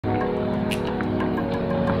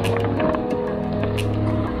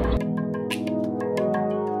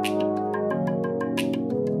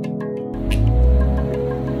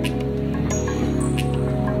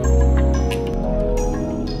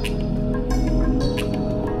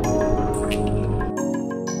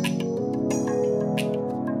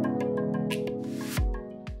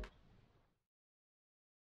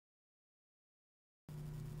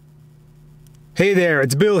Hey there,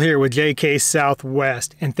 it's Bill here with JK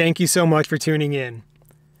Southwest, and thank you so much for tuning in.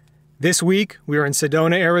 This week, we are in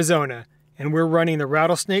Sedona, Arizona, and we're running the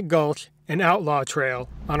Rattlesnake Gulch and Outlaw Trail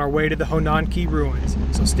on our way to the Honanki ruins,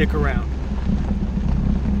 so stick around.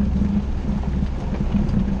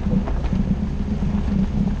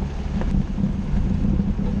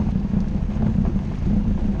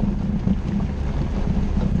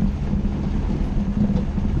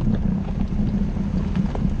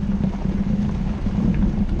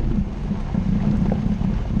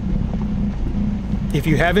 If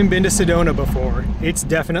you haven't been to Sedona before, it's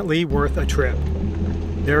definitely worth a trip.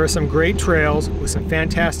 There are some great trails with some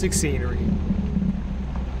fantastic scenery.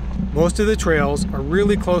 Most of the trails are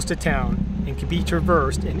really close to town and can be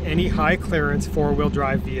traversed in any high clearance four-wheel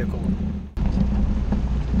drive vehicle.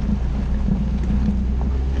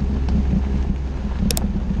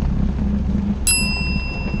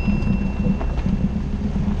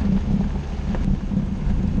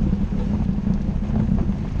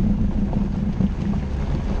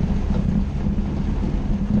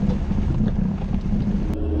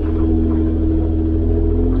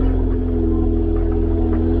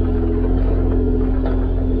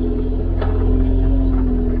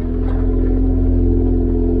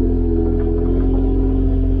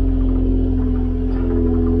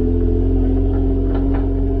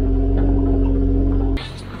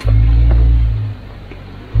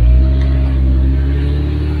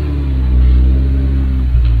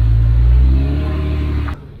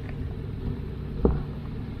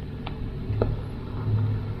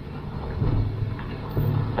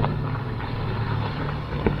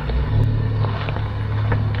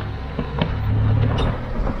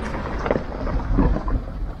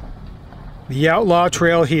 The Outlaw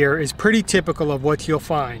Trail here is pretty typical of what you'll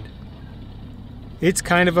find. It's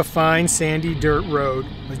kind of a fine sandy dirt road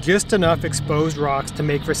with just enough exposed rocks to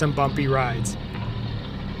make for some bumpy rides.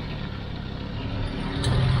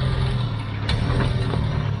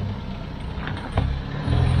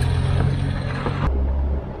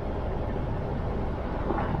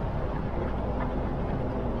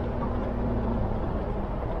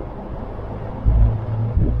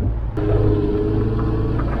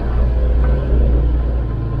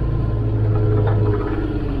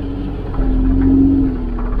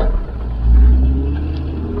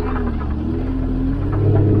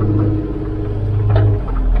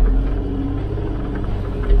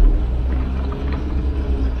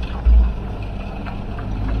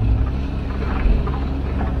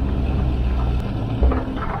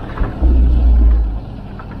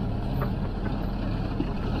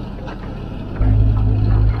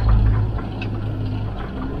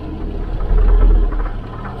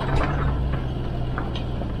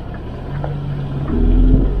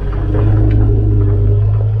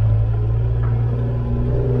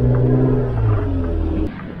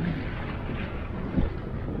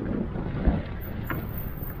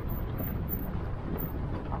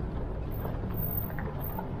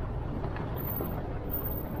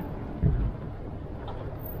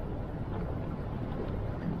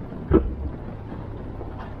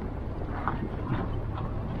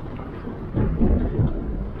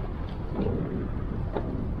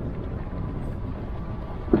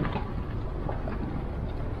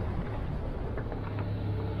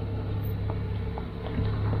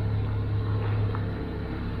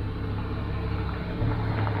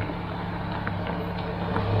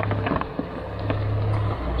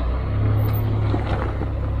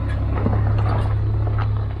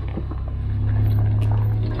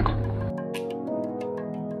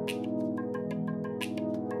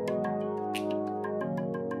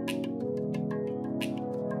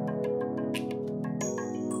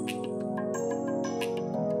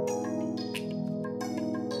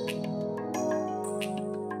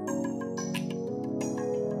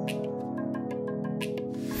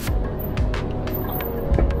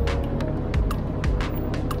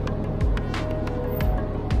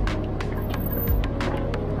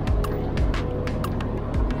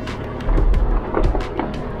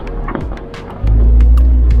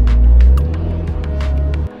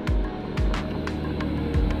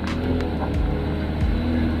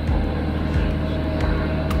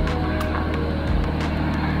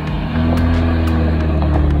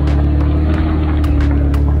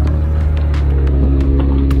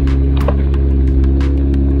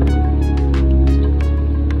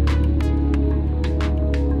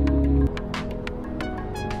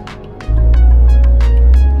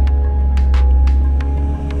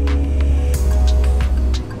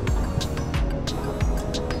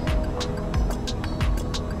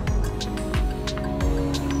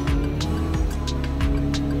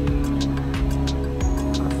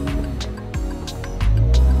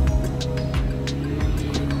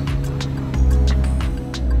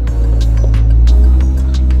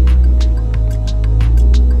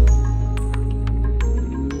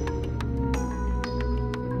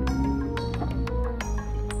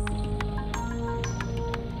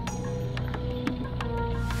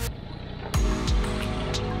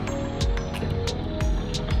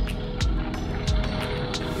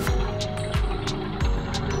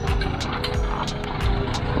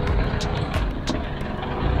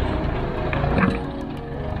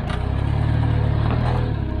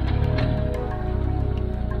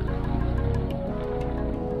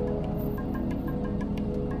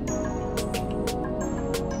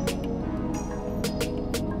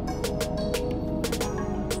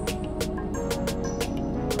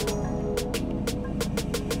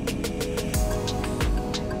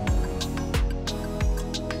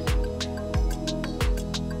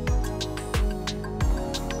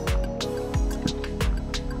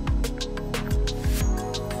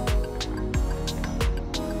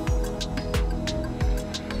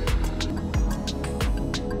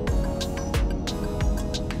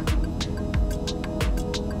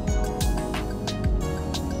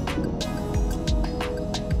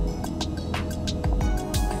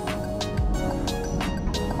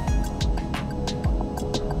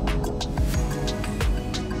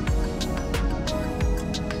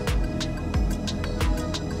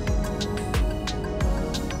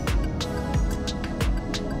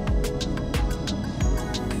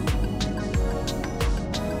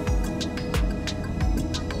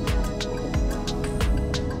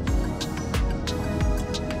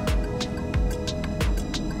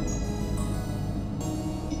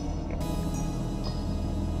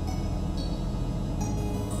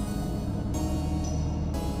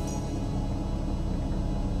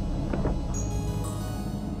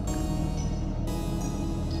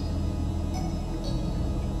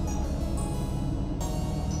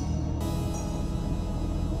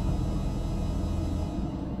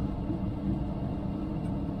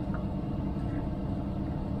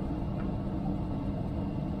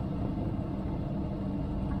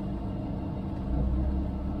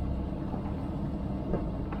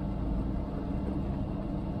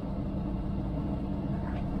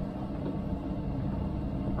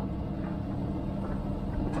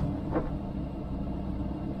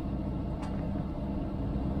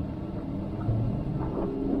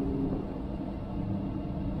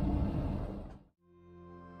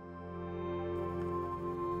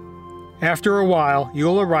 After a while,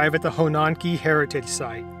 you'll arrive at the Honanki Heritage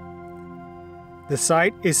Site. The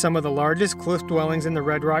site is some of the largest cliff dwellings in the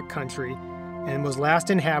Red Rock country and was last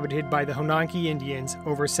inhabited by the Honanki Indians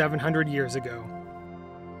over 700 years ago.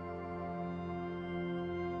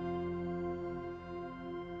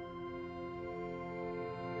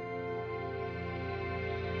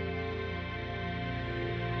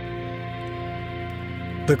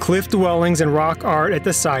 The cliff dwellings and rock art at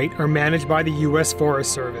the site are managed by the U.S.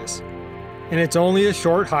 Forest Service, and it's only a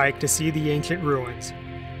short hike to see the ancient ruins.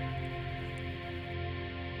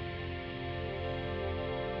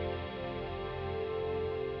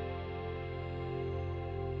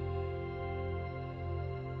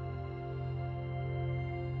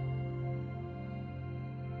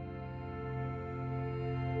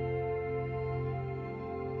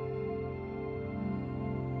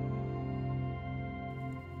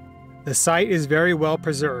 The site is very well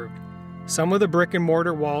preserved. Some of the brick and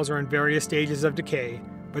mortar walls are in various stages of decay,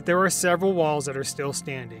 but there are several walls that are still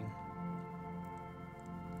standing.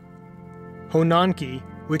 Honanki,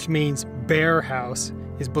 which means bear house,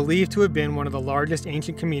 is believed to have been one of the largest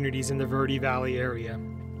ancient communities in the Verde Valley area.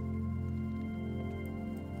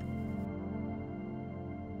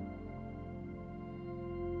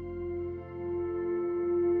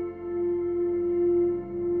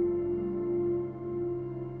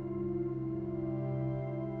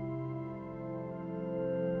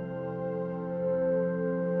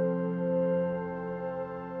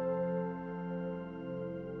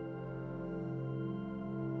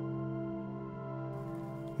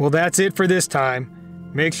 Well, that's it for this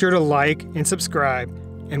time. Make sure to like and subscribe,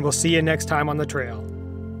 and we'll see you next time on the trail.